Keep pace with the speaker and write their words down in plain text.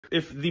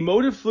If the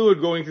motive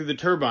fluid going through the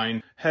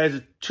turbine has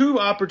two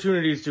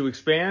opportunities to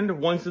expand,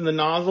 once in the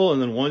nozzle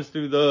and then once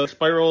through the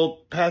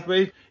spiral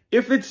pathway,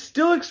 if it's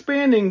still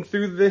expanding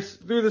through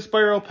the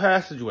spiral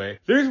passageway,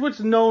 there's what's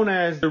known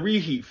as the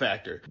reheat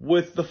factor.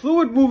 With the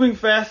fluid moving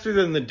faster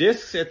than the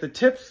discs at the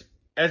tips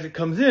as it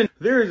comes in,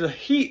 there is a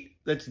heat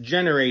that's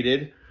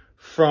generated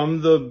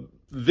from the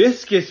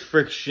viscous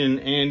friction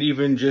and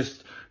even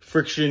just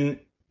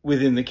friction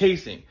within the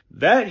casing.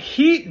 That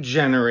heat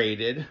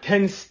generated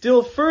can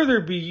still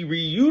further be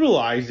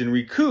reutilized and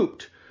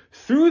recouped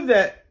through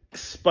that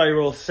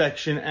spiral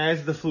section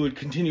as the fluid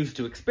continues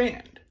to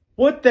expand.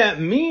 What that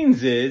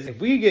means is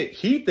if we get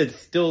heat that's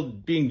still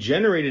being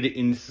generated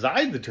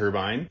inside the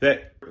turbine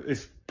that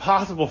is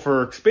possible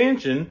for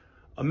expansion,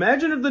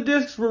 imagine if the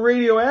discs were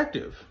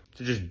radioactive.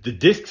 So just the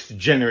discs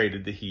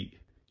generated the heat.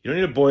 You don't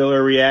need a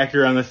boiler or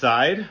reactor on the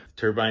side. The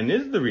turbine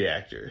is the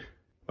reactor.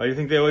 Why do you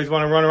think they always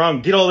want to run around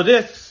and get all the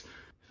discs?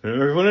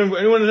 Anyone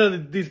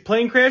in these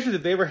plane crashes,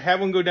 if they ever have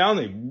one go down,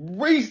 they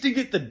race to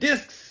get the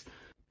discs.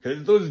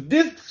 Because those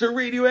discs are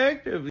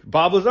radioactive.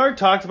 Bob Lazar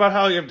talks about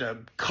how you have to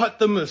cut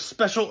them at a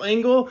special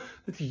angle.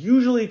 It's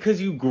usually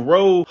because you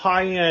grow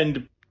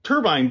high-end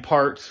turbine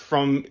parts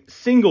from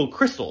single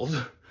crystals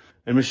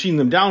and machine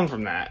them down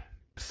from that.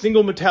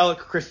 Single metallic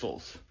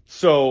crystals.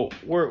 So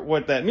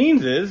what that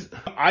means is,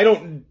 I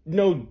don't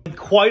know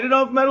quite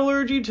enough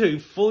metallurgy to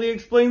fully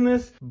explain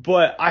this,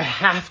 but I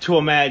have to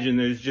imagine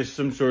there's just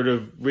some sort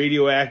of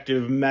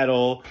radioactive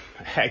metal.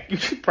 Heck, you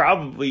could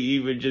probably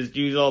even just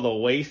use all the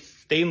waste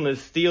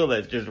stainless steel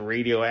that's just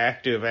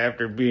radioactive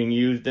after being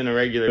used in a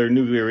regular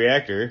nuclear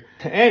reactor.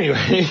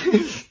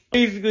 Anyways,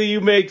 basically you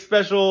make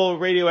special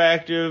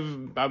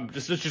radioactive,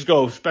 let's just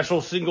go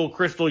special single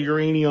crystal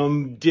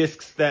uranium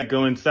discs that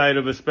go inside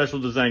of a special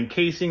design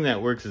casing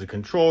that works as a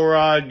control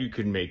rod. You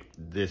could make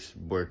this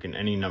work in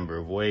any number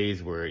of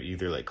ways, where it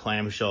either like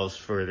clamshells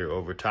further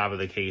over top of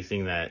the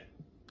casing that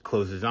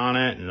closes on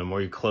it, and the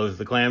more you close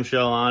the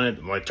clamshell on it,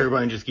 the more the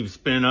turbine just keeps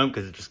spinning up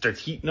because it just starts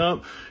heating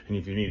up. And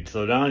if you need to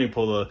slow down, you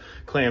pull the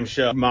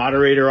clamshell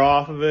moderator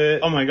off of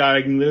it. Oh my god,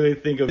 I can literally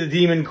think of the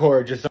demon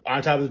core just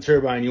on top of the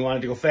turbine. You want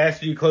it to go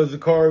faster, you close the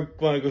core.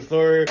 Want to go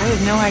slower? I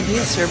have no idea,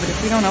 sir, but if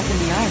we don't open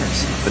the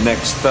iris, the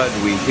next thud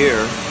we hear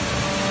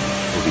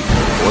will be the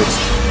voice.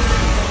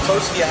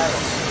 Close the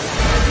iris.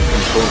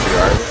 Close the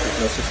iris if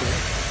necessary.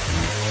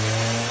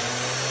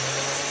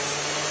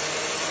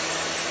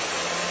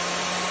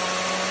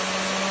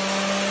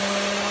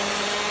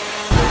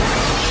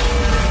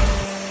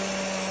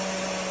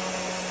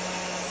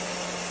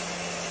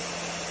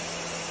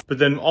 But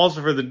then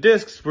also for the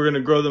discs, we're going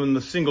to grow them in the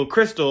single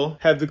crystal,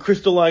 have the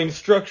crystalline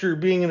structure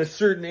being in a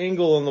certain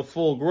angle on the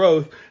full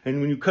growth.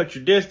 And when you cut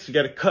your discs, you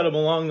got to cut them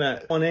along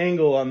that one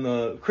angle on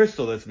the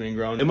crystal that's being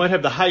grown. It might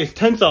have the highest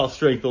tensile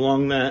strength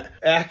along that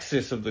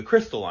axis of the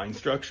crystalline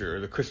structure, or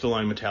the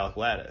crystalline metallic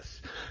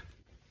lattice.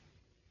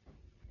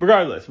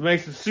 Regardless, it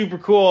makes it super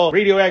cool.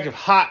 Radioactive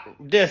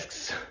hot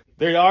discs.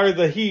 They are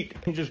the heat.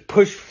 You just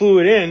push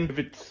fluid in. If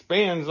it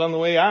expands on the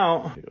way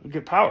out, it'll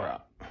get power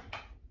out.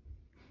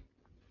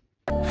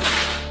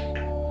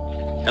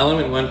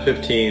 Element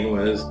 115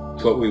 was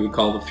what we would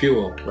call the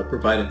fuel, what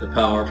provided the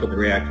power for the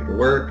reactor to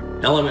work.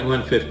 Element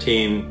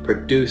 115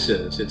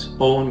 produces its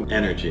own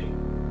energy.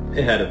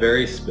 It had a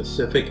very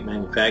specific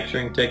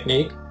manufacturing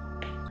technique.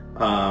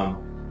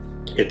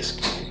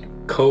 Its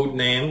code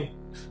name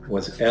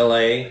was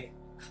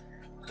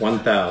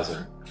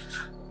LA1000.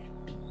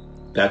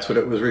 That's what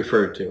it was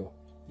referred to,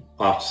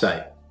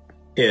 off-site.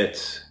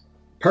 Its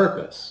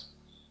purpose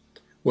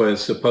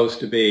was supposed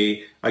to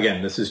be,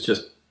 again, this is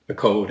just a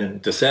code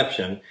and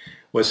deception,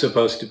 was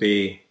supposed to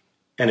be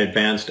an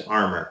advanced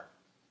armor.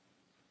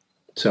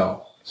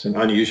 So it's an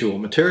unusual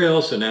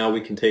material, so now we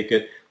can take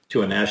it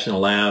to a national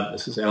lab.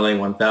 This is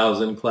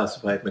LA1000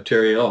 classified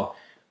material.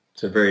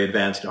 It's a very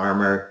advanced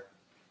armor.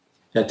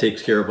 That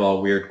takes care of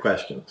all weird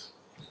questions.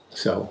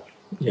 So,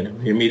 you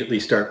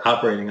immediately start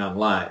operating on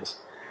lies.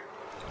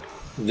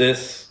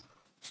 This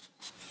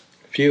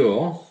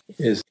fuel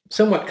is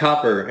somewhat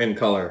copper in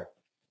color.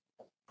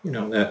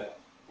 That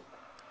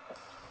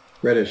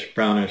reddish,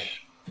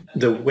 brownish.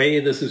 The way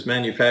this is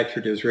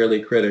manufactured is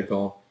really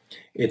critical.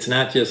 It's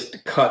not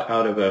just cut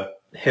out of a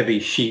heavy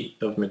sheet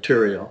of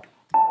material.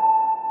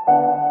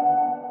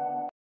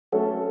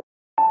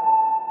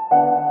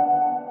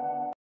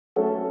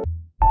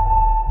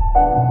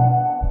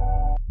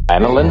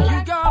 Lanolin?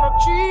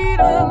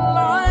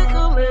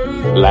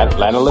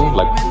 Lanolin,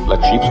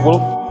 like sheep's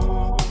wool?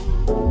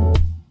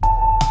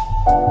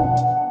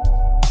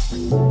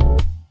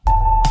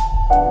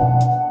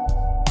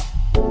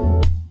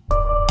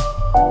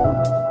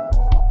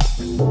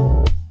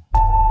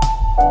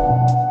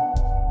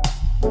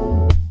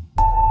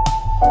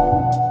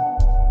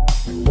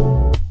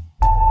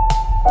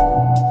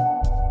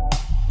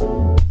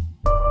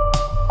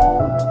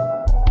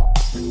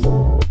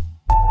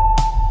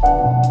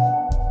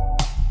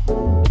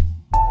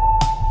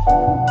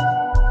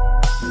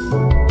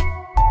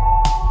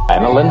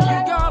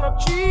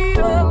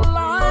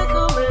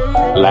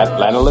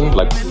 Lanolin,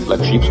 like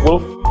sheep's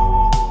wool?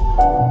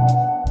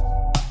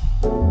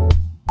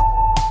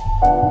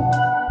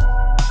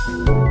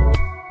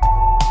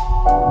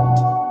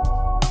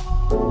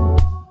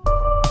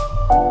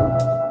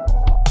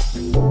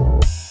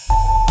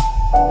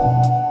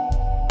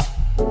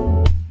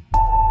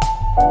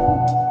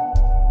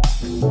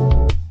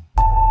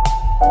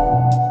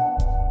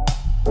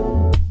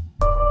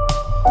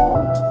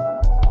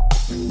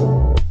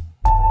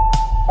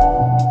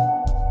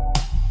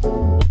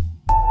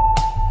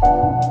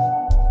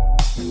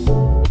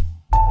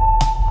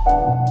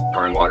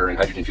 car on water and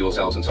hydrogen fuel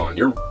cells and so on.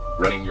 You're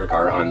running your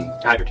car on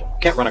hydrogen.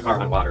 Can't run a car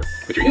on water.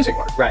 But you're using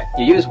water. Right.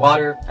 You use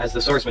water as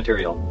the source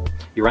material.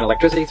 You run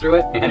electricity through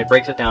it, and it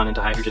breaks it down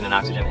into hydrogen and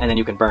oxygen, and then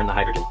you can burn the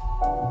hydrogen.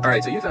 All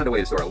right, so you found a way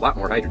to store a lot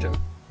more hydrogen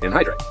in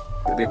hydrate.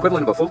 The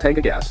equivalent of a full tank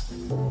of gas.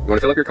 You want to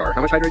fill up your car.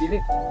 How much hydrate do you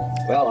need?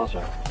 Well, I'll show.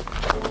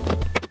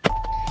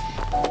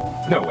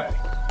 No way.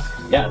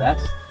 Yeah,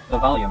 that's the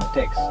volume it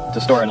takes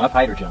to store enough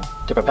hydrogen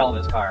to propel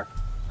this car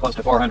close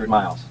to 400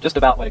 miles. Just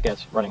about what it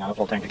gets running on a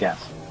full tank of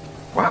gas.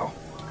 Wow.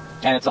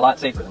 And it's a lot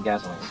safer than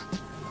gasoline.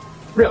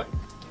 Really?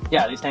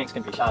 Yeah, these tanks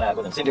can be shot at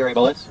with incendiary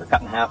bullets or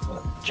cut in half with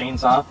a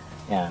chainsaw,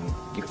 and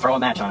you can throw a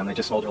match on them, they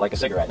just smolder like a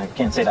cigarette. And you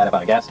can't say that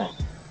about a gas tank.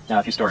 Now,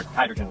 if you store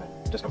hydrogen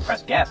and just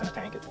compressed gas in a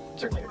tank, it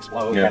certainly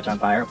explode, catch on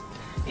fire.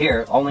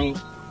 Here, only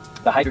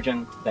the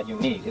hydrogen that you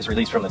need is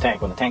released from the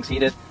tank. When the tank's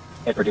heated,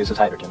 it produces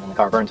hydrogen, and the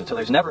car burns it. So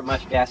there's never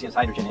much gaseous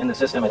hydrogen in the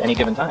system at any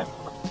given time.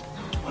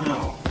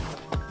 Wow.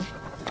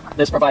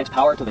 This provides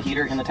power to the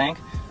heater in the tank,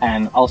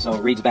 and also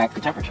reads back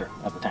the temperature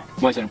of the tank.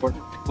 Why is that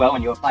important? Well,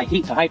 when you apply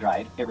heat to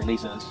hydride, it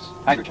releases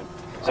hydrogen.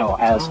 So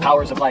as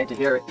power is applied to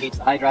here, it heats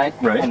the hydride,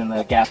 and then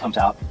the gas comes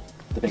out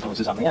the big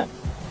hoses on the end.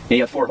 Yeah,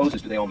 you have 4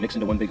 hoses. Do they all mix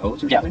into one big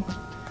hose or something?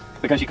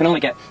 Because you can only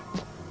get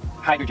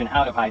hydrogen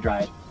out of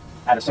hydride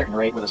at a certain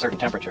rate with a certain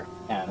temperature.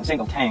 And a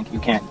single tank, you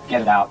can't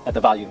get it out at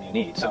the volume you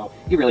need. So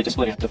you really just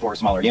split it into 4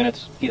 smaller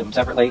units, heat them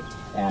separately,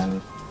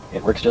 and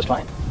it works just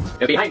fine.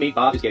 Now behind me,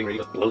 Bob is getting ready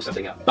to blow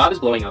something up. Bob is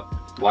blowing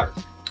up water.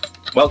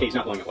 Well, okay, he's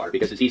not blowing up water,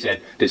 because as he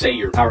said, to say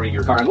you're powering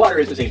your car on water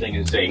is the same thing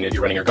as saying that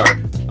you're running your car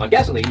on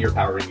gasoline, you're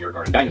powering your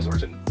car on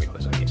dinosaurs, and we know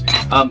that's not the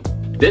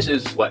case. This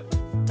is what?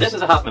 This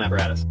is a Hoffman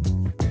apparatus.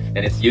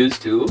 And it's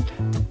used to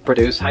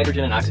produce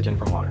hydrogen and oxygen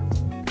from water.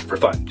 For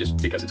fun, just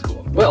because it's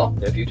cool. Well,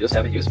 if you just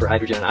have it used for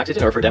hydrogen and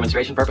oxygen or for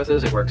demonstration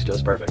purposes, it works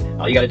just perfect.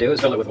 All you gotta do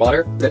is fill it with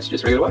water. That's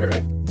just regular water,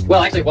 right?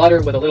 Well, actually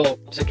water with a little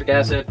citric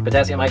acid,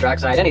 potassium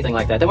hydroxide, anything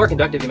like that. The more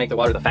conductive you make the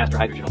water, the faster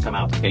hydrogen will come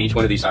out. And each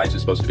one of these sides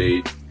is supposed to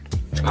be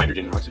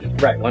hydrogen and oxygen.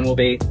 Right, one will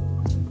be,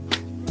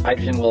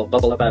 hydrogen will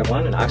bubble up out of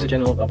one and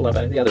oxygen will bubble up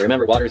out of the other.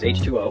 Remember, water is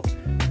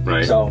H2O.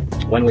 Right. So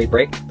when we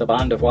break the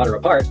bond of water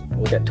apart,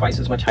 we'll get twice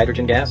as much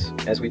hydrogen gas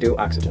as we do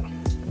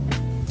oxygen.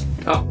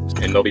 Oh,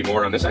 and there'll be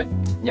more on this side?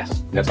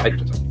 Yes. That's the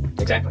hydrogen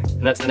side. Exactly,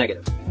 and that's the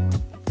negative.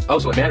 Oh,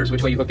 so it matters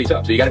which way you hook these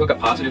up. So you gotta hook up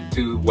positive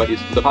to what is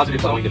the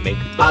positive going to make.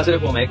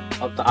 Positive will make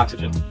up the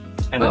oxygen,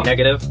 and the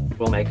negative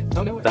will make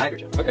the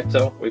hydrogen. Okay.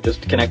 So we've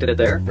just connected it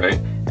there, right?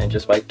 And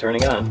just by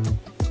turning it on,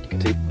 you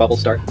can see bubbles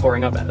start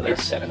pouring up out of there.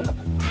 It's 7 up.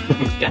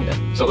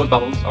 So those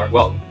bubbles are,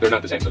 well, they're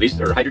not the same. So these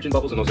are hydrogen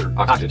bubbles and those are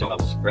oxygen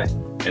bubbles. Right.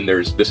 And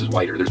this is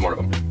wider, there's more of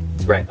them.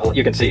 Right, well,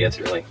 you can see it's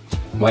really...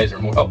 Why is there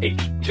more? Oh,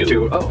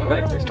 H2. Oh,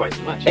 right, there's twice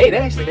as much. Hey,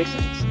 that actually makes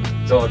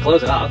sense. So I'll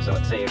close it off so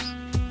it saves,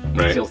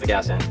 seals the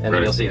gas in, and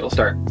then you'll see it'll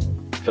start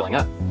filling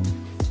up.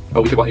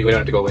 Oh, we don't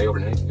have to go away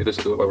overnight? This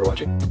is what we're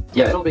watching?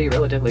 Yeah, it'll be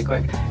relatively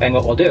quick. And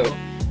what we'll do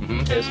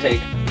is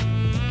take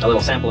a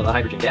little sample of the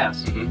hydrogen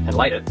gas and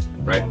light it.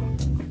 Right.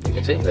 You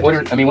can see. What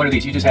are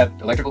these? You just have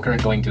electrical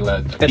current going to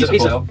a piece of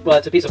foil? Well,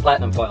 it's a piece of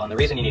platinum foil, and the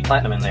reason you need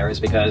platinum in there is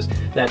because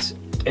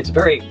it's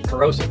very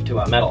corrosive to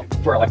a metal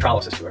for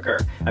electrolysis to occur.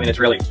 I mean, it's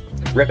really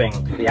ripping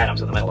the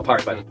atoms of the metal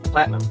apart, but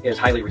platinum is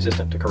highly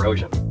resistant to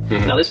corrosion.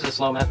 Now, this is a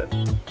slow method.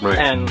 Right.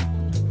 And,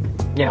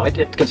 you know,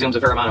 it consumes a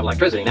fair amount of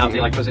electricity. Now, if the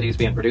electricity is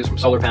being produced from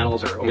solar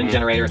panels or a wind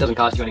generator, it doesn't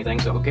cost you anything,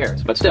 so who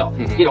cares? But still,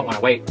 you don't want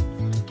to wait,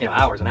 you know,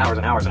 hours and hours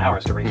and hours and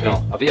hours to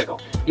refill a vehicle.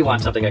 You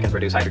want something that can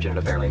produce hydrogen at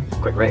a fairly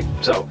quick rate.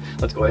 So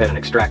let's go ahead and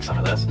extract some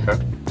of this.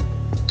 Okay.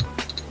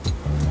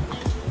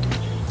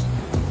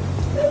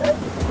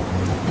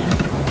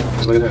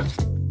 Look at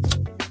that.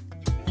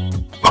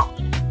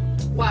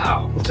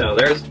 Wow. So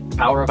there's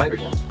power of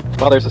hydrogen.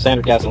 Well, there's a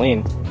standard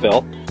gasoline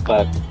fill,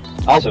 but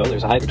also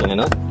there's a hydrogen in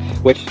it,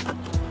 which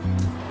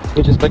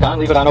you just click on,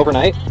 leave it on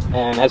overnight,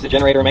 and as the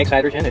generator makes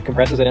hydrogen, it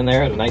compresses it in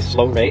there at a nice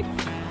slow rate,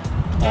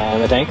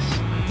 and the tanks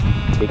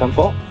become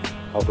full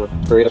over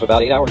a period of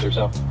about 8 hours or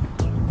so.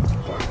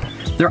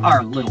 There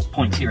are little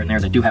points here and there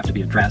that do have to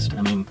be addressed.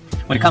 I mean,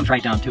 when it comes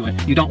right down to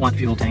it, you don't want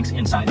fuel tanks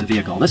inside the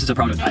vehicle. This is a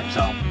prototype,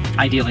 so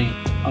ideally,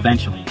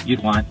 eventually,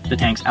 you'd want the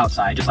tanks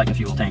outside, just like a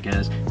fuel tank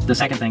is. The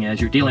second thing is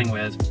you're dealing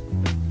with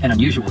an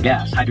unusual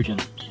gas. Hydrogen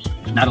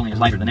not only is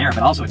lighter than air,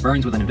 but also it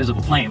burns with an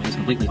invisible flame and is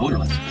completely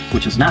odorless,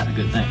 which is not a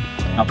good thing.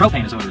 Now,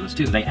 propane is odorless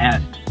too. They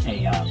add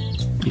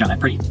that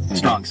pretty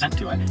strong scent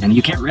to it, and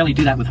you can't really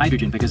do that with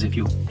hydrogen, because if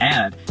you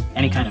add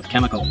any kind of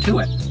chemical to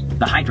it,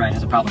 the hydride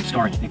has a problem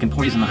storing it. It can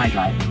poison the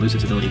hydride and lose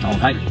its ability to hold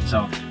hydrogen.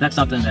 So that's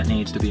something that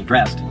needs to be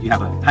addressed. You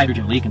have a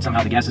hydrogen leak and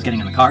somehow the gas is getting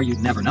in the car, you'd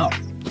never know.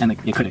 And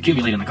it could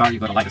accumulate in the car. You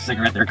go to light a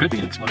cigarette, there could be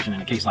an explosion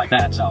in a case like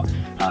that. So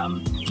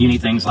you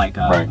need things like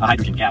a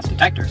hydrogen gas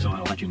detector, so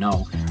it'll let you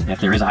know if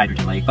there is a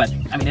hydrogen leak. But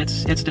I mean,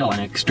 it's still an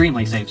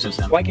extremely safe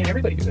system. Why can't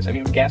everybody do this? I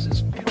mean, gas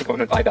is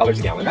going at $5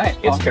 a gallon. Right.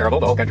 It's terrible.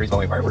 The whole country's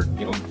falling apart. We're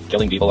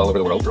killing people all over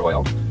the world for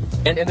oil.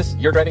 And this,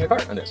 you're driving a car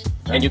on this,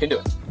 and you can do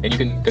it, and you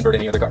can convert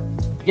any other car.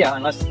 Yeah,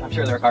 unless I'm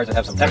sure there are cars that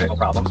have some technical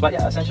problems, but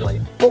yeah, essentially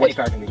any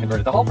car can be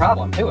converted. The whole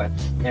problem to it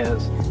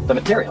is the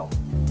material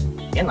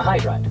in the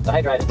hydride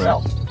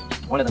itself.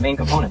 one of the main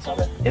components of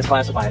it, is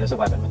classified as a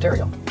weapon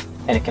material.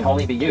 And it can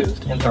only be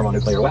used in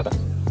thermonuclear weapons.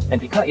 And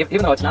because,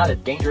 even though it's not a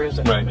dangerous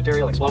Right.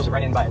 material, explosive or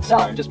anything by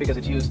itself, just because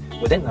it's used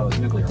within those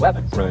nuclear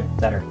weapons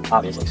that are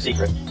obviously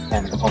secret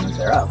and the components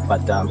thereof,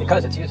 but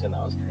because it's used in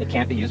those, it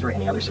can't be used for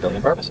any other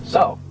civilian purposes.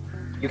 So,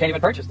 you can't even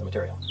purchase the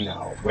material.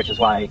 No. Which is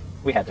why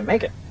we had to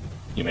make it.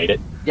 You made it?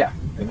 Yeah,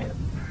 we made it.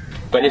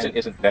 But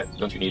isn't that,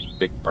 don't you need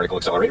big particle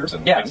accelerators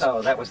and Yeah, things?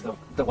 so that was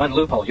the one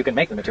loophole. You can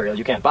make the material,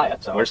 you can't buy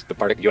it. So Where's the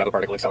particle? You have a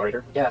particle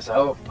accelerator? yeah,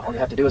 so all you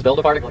have to do is build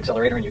a particle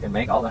accelerator and you can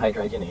make all the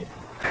hydride you need.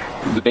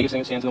 The biggest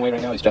thing that stands in the way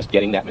right now is just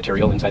getting that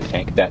material inside the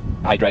tank, that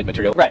hydride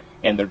material. Right.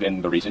 And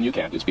the reason you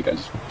can't is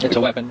because It's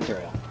a weapon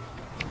material.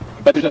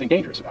 But there's nothing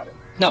dangerous about it.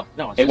 No,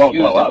 it's It just won't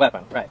used blow as a up.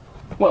 weapon. Right.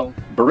 Well,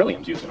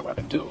 beryllium's used in a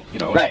weapon too. You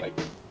know, it's Right. like,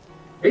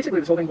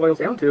 basically this whole thing boils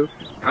down to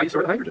how you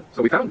store the hydrogen.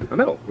 So we found a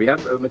metal. We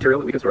have a material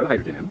that we can store the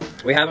hydrogen in.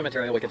 We have a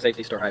material we can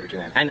safely store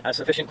hydrogen in, and a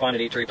sufficient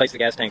quantity to replace the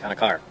gas tank on a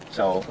car.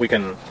 So we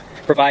can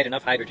provide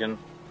enough hydrogen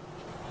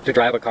to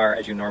drive a car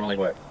as you normally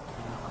would.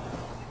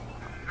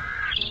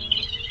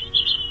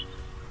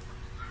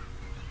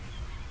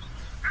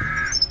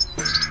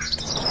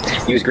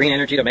 Use green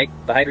energy to make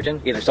the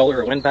hydrogen, either solar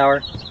or wind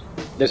power.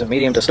 There's a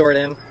medium to store it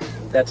in.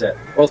 That's it.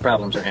 Both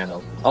problems are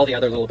handled. All the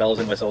other little bells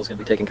and whistles can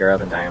be taken care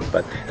of in time,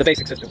 but the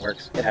basic system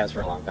works. It has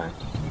for a long time.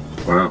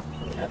 Wow.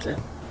 That's it.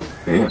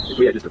 Man, if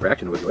we had just a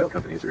fraction of what the oil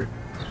companies are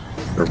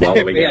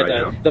wallowing We in had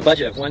right now. the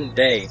budget of one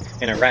day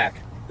in Iraq.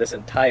 This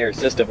entire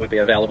system would be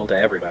available to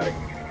everybody.